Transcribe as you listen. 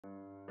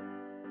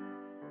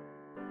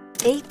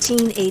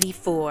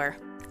1884.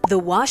 The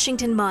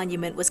Washington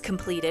Monument was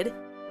completed.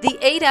 The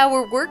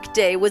 8-hour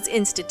workday was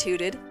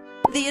instituted.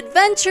 The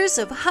Adventures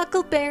of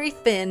Huckleberry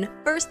Finn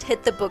first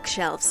hit the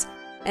bookshelves.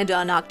 And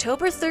on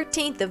October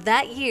 13th of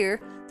that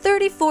year,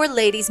 34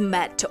 ladies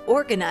met to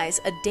organize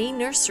a day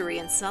nursery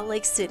in Salt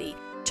Lake City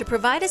to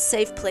provide a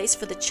safe place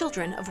for the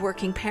children of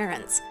working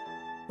parents.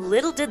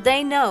 Little did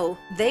they know,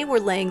 they were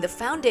laying the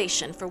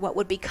foundation for what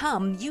would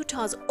become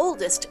Utah's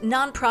oldest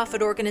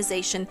nonprofit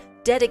organization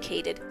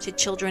dedicated to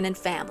children and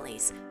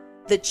families,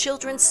 the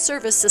Children's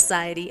Service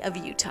Society of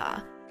Utah.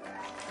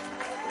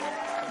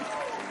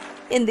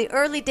 In the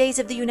early days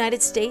of the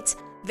United States,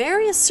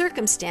 various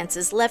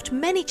circumstances left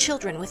many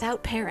children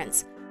without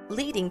parents,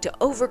 leading to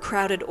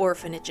overcrowded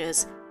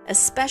orphanages,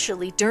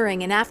 especially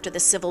during and after the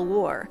Civil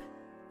War.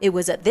 It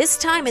was at this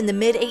time in the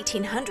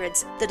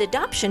mid-1800s that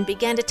adoption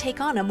began to take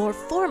on a more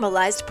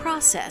formalized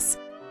process.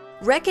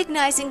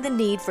 Recognizing the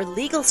need for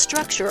legal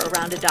structure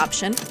around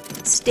adoption,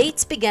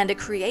 states began to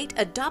create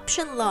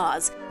adoption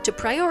laws to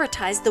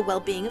prioritize the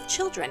well-being of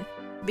children,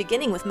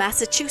 beginning with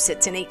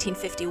Massachusetts in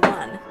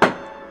 1851.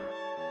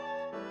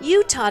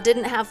 Utah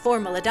didn't have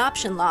formal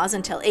adoption laws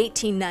until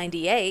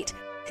 1898,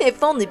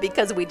 if only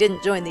because we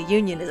didn't join the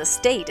Union as a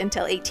state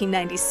until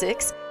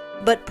 1896.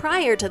 But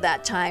prior to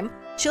that time,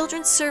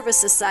 Children's Service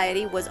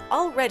Society was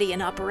already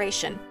in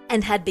operation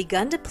and had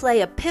begun to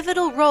play a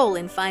pivotal role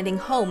in finding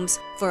homes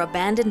for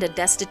abandoned and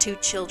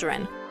destitute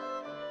children.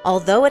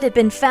 Although it had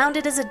been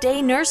founded as a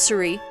day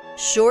nursery,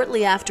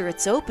 shortly after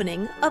its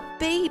opening, a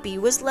baby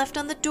was left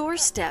on the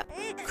doorstep,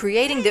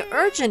 creating the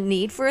urgent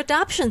need for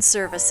adoption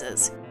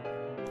services.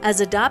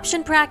 As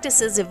adoption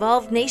practices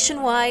evolved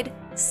nationwide,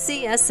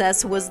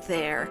 CSS was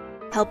there,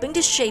 helping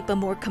to shape a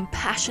more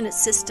compassionate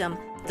system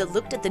that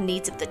looked at the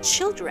needs of the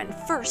children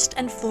first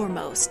and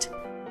foremost.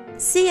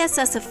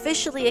 CSS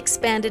officially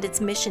expanded its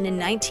mission in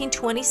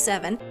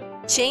 1927,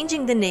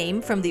 changing the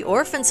name from the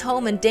Orphans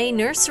Home and Day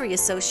Nursery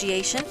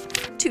Association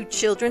to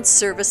Children's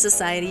Service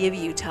Society of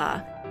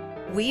Utah.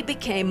 We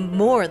became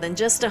more than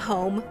just a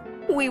home,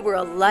 we were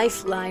a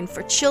lifeline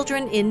for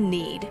children in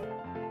need.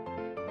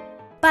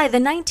 By the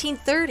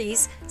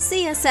 1930s,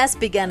 CSS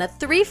began a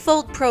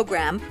threefold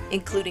program,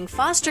 including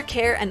foster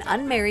care and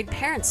unmarried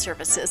parent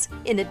services,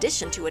 in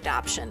addition to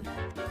adoption.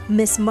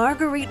 Miss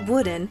Marguerite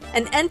Wooden,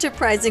 an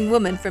enterprising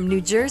woman from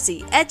New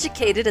Jersey,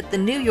 educated at the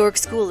New York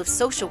School of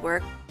Social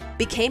Work,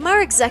 became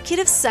our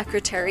executive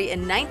secretary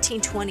in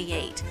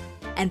 1928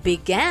 and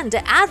began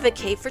to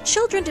advocate for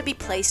children to be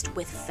placed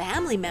with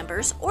family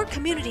members or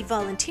community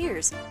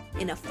volunteers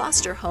in a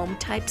foster home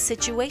type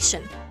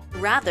situation,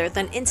 rather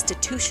than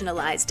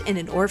institutionalized in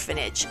an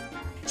orphanage.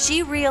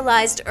 She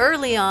realized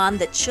early on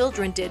that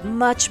children did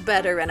much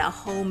better in a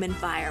home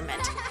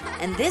environment,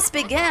 and this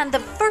began the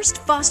first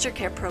foster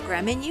care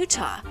program in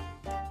Utah.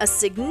 A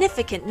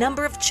significant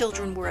number of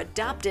children were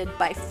adopted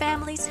by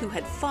families who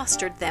had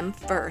fostered them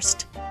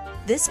first.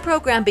 This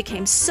program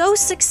became so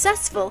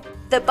successful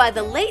that by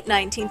the late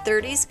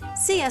 1930s,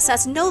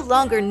 CSS no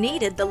longer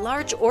needed the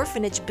large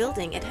orphanage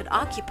building it had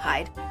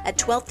occupied at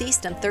 12th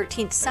East and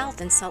 13th South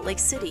in Salt Lake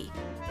City.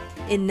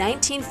 In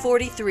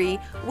 1943,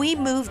 we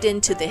moved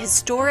into the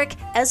historic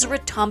Ezra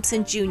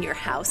Thompson Jr.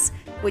 House,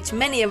 which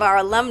many of our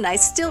alumni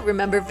still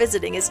remember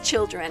visiting as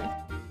children.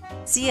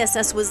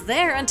 CSS was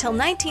there until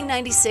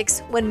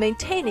 1996, when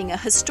maintaining a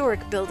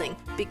historic building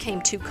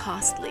became too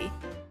costly.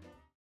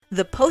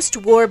 The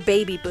post-war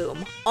baby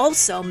boom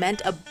also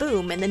meant a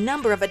boom in the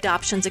number of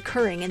adoptions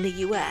occurring in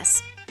the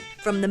U.S.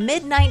 From the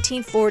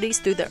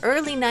mid-1940s through the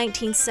early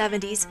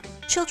 1970s,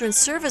 Children's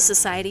Service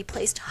Society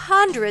placed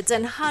hundreds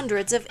and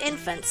hundreds of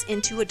infants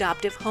into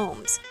adoptive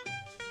homes.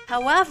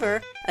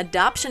 However,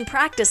 adoption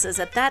practices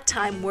at that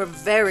time were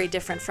very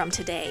different from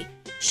today,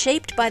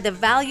 shaped by the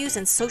values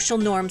and social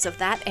norms of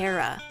that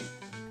era.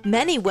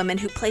 Many women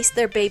who placed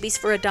their babies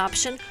for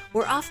adoption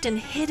were often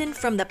hidden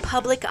from the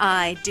public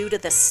eye due to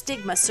the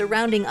stigma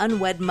surrounding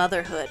unwed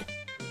motherhood.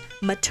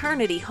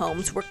 Maternity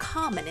homes were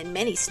common in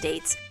many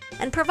states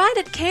and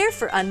provided care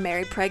for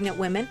unmarried pregnant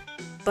women,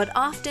 but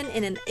often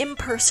in an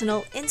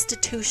impersonal,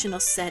 institutional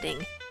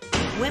setting.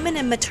 Women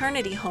in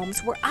maternity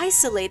homes were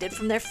isolated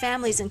from their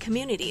families and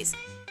communities,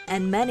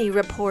 and many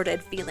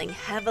reported feeling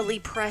heavily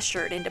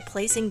pressured into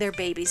placing their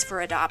babies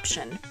for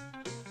adoption.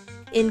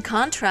 In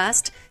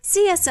contrast,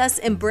 CSS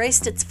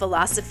embraced its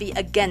philosophy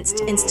against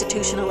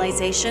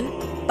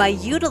institutionalization by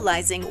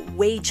utilizing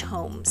wage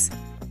homes.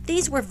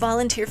 These were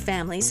volunteer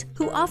families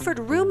who offered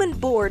room and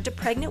board to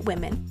pregnant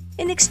women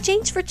in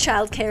exchange for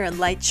childcare and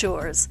light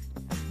chores.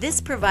 This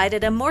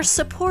provided a more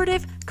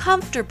supportive,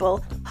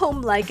 comfortable,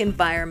 home-like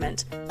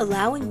environment,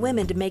 allowing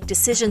women to make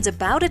decisions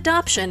about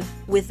adoption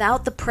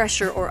without the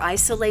pressure or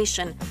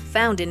isolation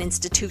found in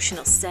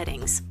institutional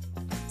settings.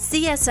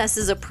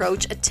 CSS's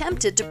approach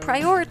attempted to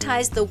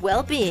prioritize the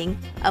well-being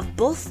of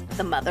both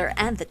the mother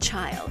and the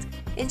child,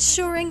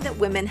 ensuring that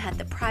women had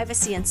the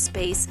privacy and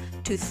space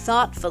to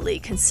thoughtfully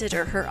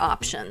consider her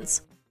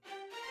options.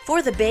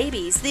 For the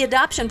babies, the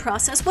adoption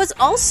process was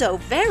also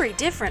very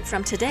different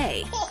from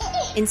today.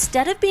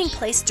 Instead of being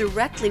placed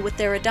directly with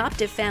their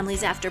adoptive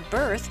families after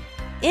birth,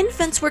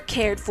 Infants were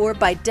cared for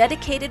by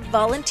dedicated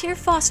volunteer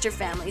foster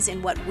families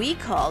in what we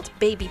called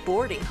baby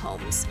boarding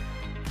homes.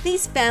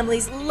 These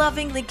families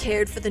lovingly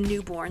cared for the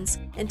newborns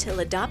until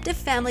adoptive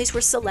families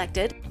were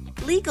selected,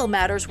 legal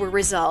matters were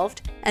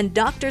resolved, and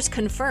doctors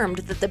confirmed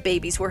that the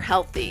babies were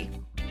healthy.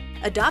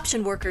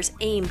 Adoption workers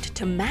aimed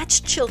to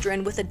match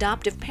children with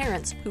adoptive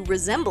parents who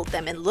resembled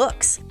them in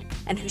looks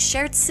and who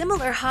shared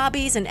similar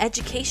hobbies and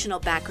educational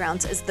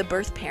backgrounds as the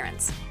birth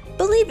parents,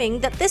 believing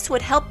that this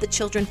would help the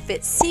children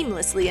fit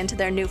seamlessly into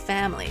their new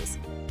families.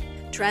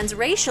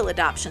 Transracial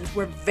adoptions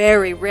were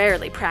very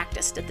rarely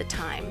practiced at the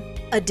time.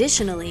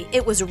 Additionally,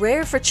 it was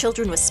rare for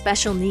children with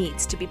special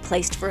needs to be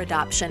placed for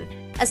adoption,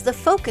 as the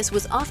focus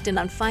was often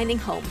on finding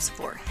homes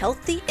for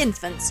healthy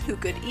infants who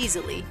could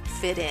easily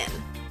fit in.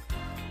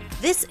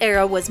 This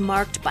era was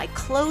marked by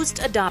closed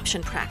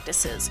adoption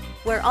practices,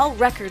 where all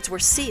records were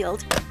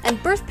sealed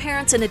and birth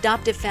parents and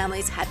adoptive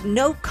families had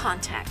no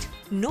contact,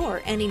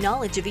 nor any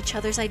knowledge of each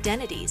other's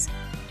identities.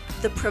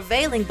 The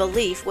prevailing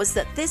belief was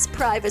that this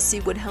privacy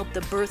would help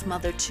the birth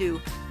mother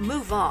to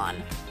move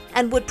on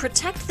and would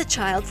protect the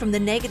child from the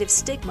negative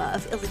stigma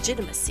of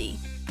illegitimacy.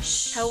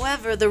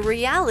 However, the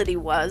reality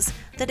was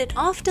that it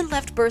often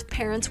left birth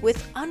parents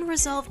with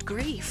unresolved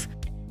grief,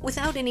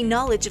 without any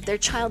knowledge of their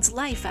child's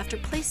life after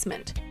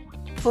placement.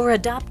 For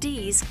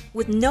adoptees,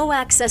 with no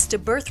access to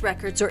birth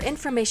records or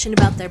information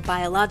about their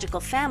biological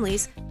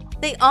families,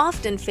 they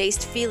often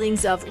faced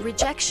feelings of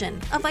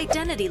rejection, of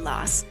identity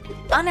loss,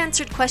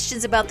 unanswered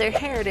questions about their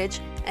heritage,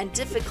 and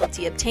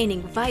difficulty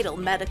obtaining vital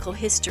medical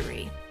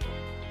history.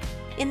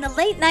 In the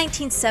late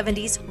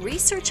 1970s,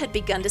 research had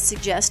begun to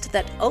suggest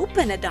that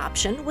open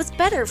adoption was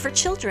better for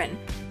children.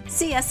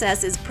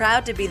 CSS is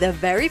proud to be the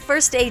very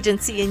first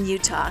agency in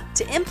Utah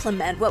to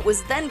implement what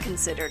was then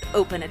considered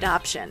open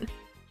adoption.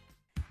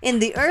 In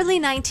the early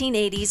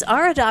 1980s,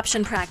 our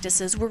adoption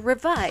practices were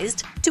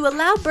revised to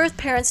allow birth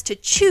parents to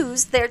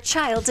choose their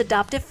child's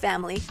adoptive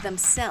family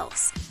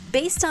themselves,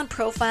 based on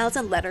profiles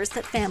and letters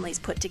that families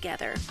put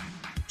together.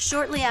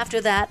 Shortly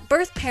after that,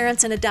 birth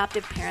parents and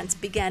adoptive parents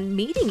began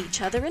meeting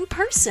each other in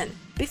person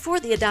before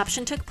the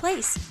adoption took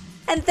place,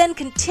 and then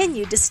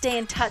continued to stay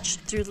in touch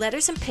through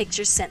letters and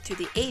pictures sent through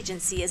the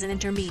agency as an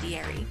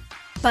intermediary.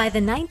 By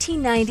the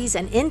 1990s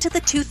and into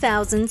the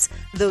 2000s,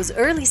 those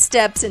early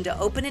steps into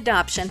open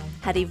adoption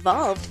had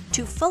evolved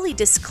to fully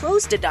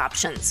disclosed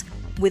adoptions,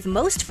 with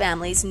most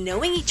families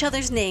knowing each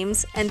other's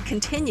names and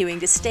continuing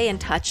to stay in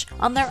touch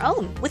on their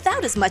own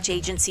without as much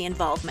agency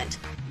involvement.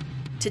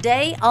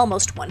 Today,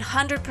 almost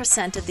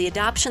 100% of the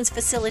adoptions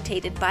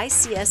facilitated by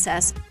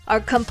CSS are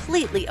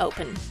completely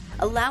open,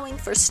 allowing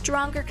for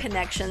stronger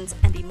connections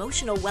and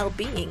emotional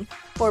well-being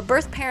for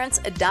birth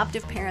parents,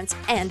 adoptive parents,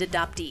 and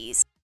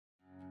adoptees.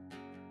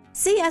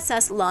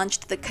 CSS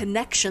launched the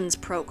Connections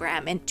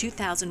program in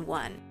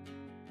 2001.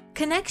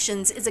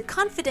 Connections is a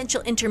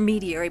confidential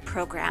intermediary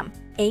program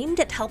aimed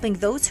at helping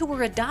those who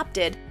were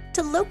adopted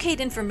to locate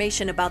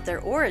information about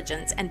their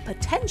origins and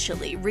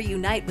potentially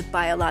reunite with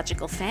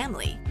biological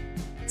family.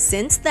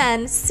 Since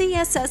then,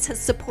 CSS has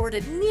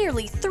supported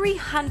nearly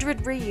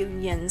 300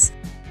 reunions.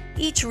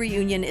 Each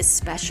reunion is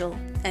special,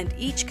 and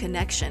each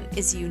connection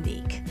is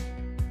unique.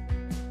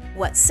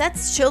 What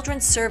sets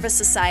Children's Service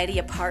Society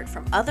apart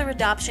from other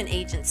adoption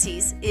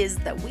agencies is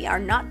that we are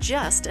not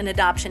just an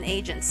adoption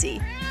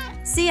agency.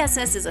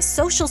 CSS is a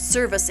social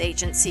service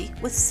agency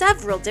with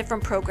several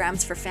different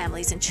programs for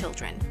families and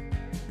children.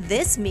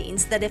 This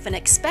means that if an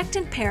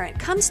expectant parent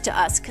comes to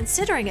us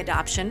considering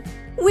adoption,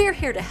 we're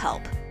here to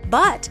help.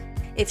 But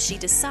if she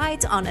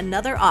decides on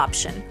another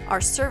option,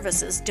 our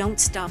services don't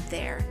stop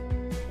there.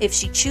 If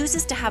she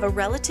chooses to have a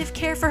relative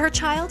care for her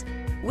child,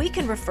 we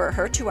can refer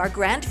her to our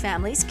Grand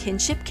Families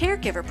Kinship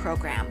Caregiver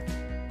program.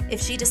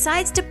 If she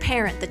decides to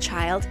parent the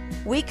child,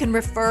 we can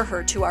refer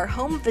her to our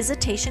Home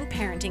Visitation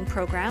Parenting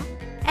program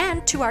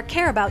and to our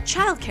Care About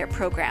Childcare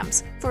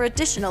programs for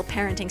additional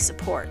parenting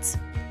supports.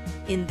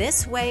 In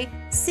this way,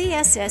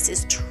 CSS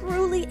is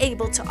truly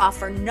able to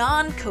offer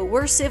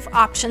non-coercive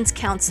options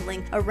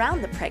counseling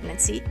around the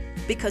pregnancy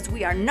because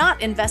we are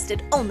not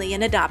invested only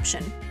in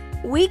adoption.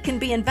 We can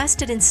be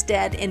invested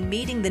instead in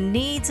meeting the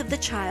needs of the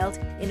child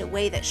in a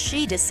way that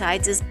she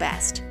decides is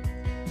best.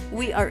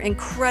 We are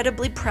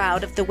incredibly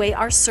proud of the way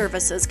our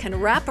services can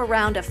wrap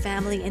around a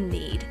family in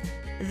need.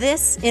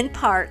 This, in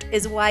part,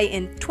 is why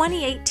in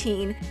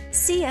 2018,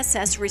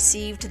 CSS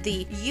received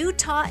the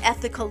Utah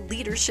Ethical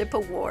Leadership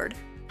Award,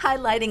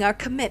 highlighting our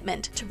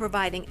commitment to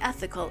providing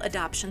ethical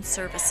adoption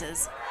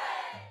services.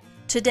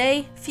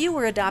 Today,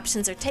 fewer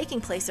adoptions are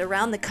taking place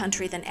around the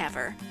country than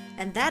ever,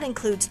 and that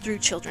includes through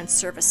Children's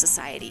Service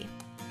Society.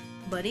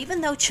 But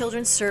even though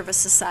Children's Service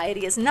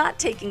Society is not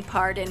taking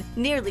part in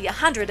nearly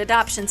 100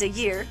 adoptions a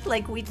year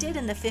like we did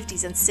in the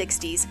 50s and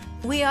 60s,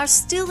 we are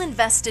still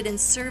invested in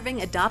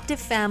serving adoptive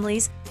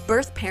families,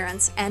 birth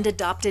parents, and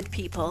adopted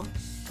people.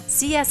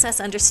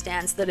 CSS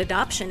understands that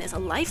adoption is a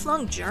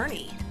lifelong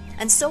journey,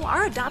 and so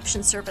our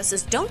adoption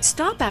services don't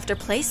stop after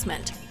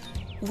placement.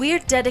 We're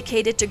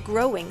dedicated to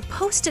growing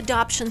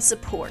post-adoption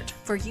support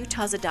for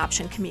Utah's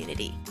adoption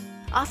community.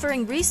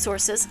 offering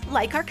resources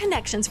like our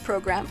Connections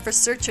program for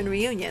search and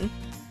reunion,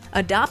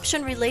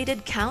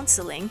 adoption-related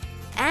counseling,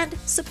 and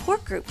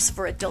support groups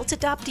for adult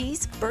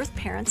adoptees, birth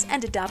parents,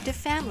 and adoptive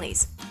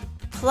families.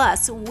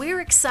 Plus,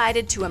 we're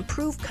excited to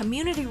improve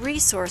community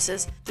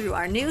resources through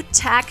our new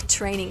TAC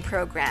training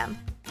program.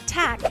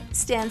 TAC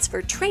stands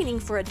for Training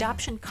for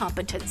Adoption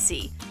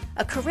Competency,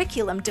 a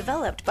curriculum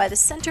developed by the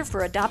Center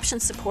for Adoption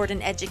Support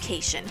and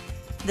Education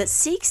that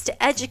seeks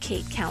to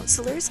educate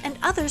counselors and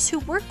others who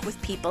work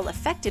with people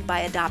affected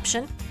by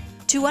adoption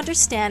to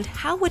understand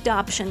how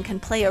adoption can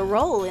play a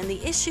role in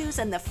the issues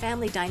and the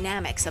family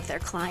dynamics of their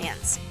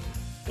clients.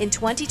 In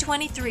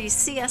 2023,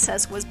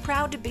 CSS was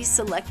proud to be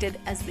selected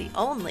as the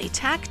only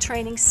TAC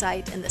training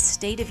site in the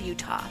state of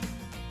Utah.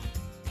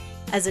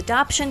 As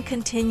adoption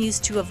continues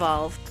to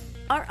evolve,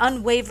 our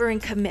unwavering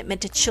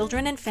commitment to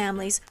children and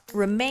families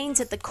remains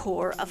at the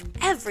core of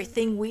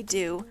everything we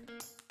do.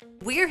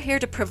 We're here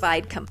to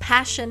provide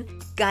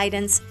compassion,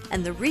 guidance,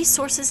 and the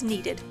resources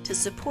needed to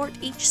support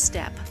each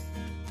step.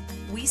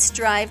 We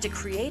strive to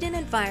create an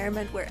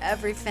environment where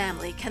every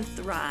family can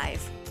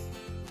thrive.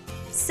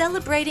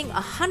 Celebrating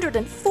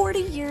 140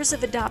 years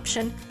of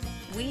adoption,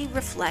 we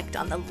reflect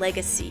on the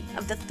legacy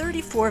of the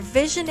 34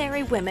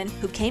 visionary women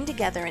who came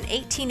together in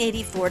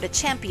 1884 to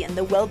champion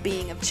the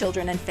well-being of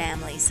children and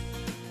families.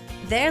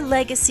 Their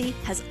legacy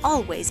has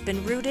always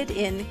been rooted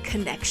in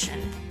connection,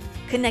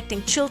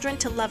 connecting children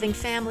to loving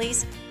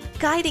families,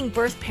 guiding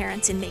birth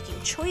parents in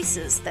making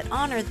choices that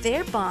honor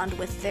their bond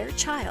with their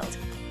child,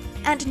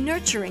 and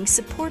nurturing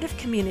supportive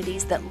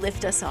communities that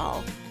lift us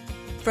all.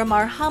 From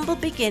our humble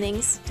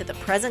beginnings to the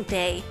present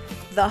day,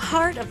 the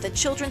heart of the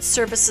Children's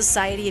Service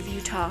Society of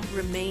Utah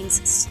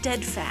remains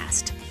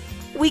steadfast.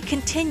 We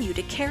continue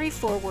to carry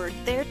forward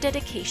their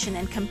dedication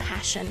and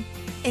compassion,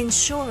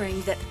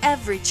 ensuring that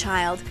every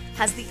child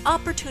has the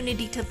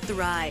opportunity to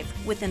thrive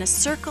within a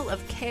circle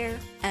of care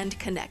and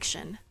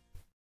connection.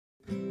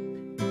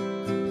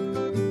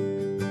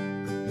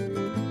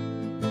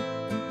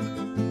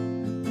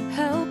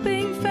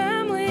 Helping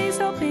families,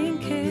 helping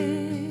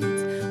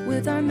kids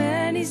with our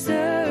many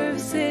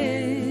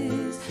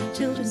services.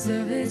 Children's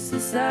Service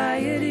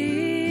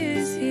Society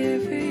is here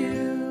for you.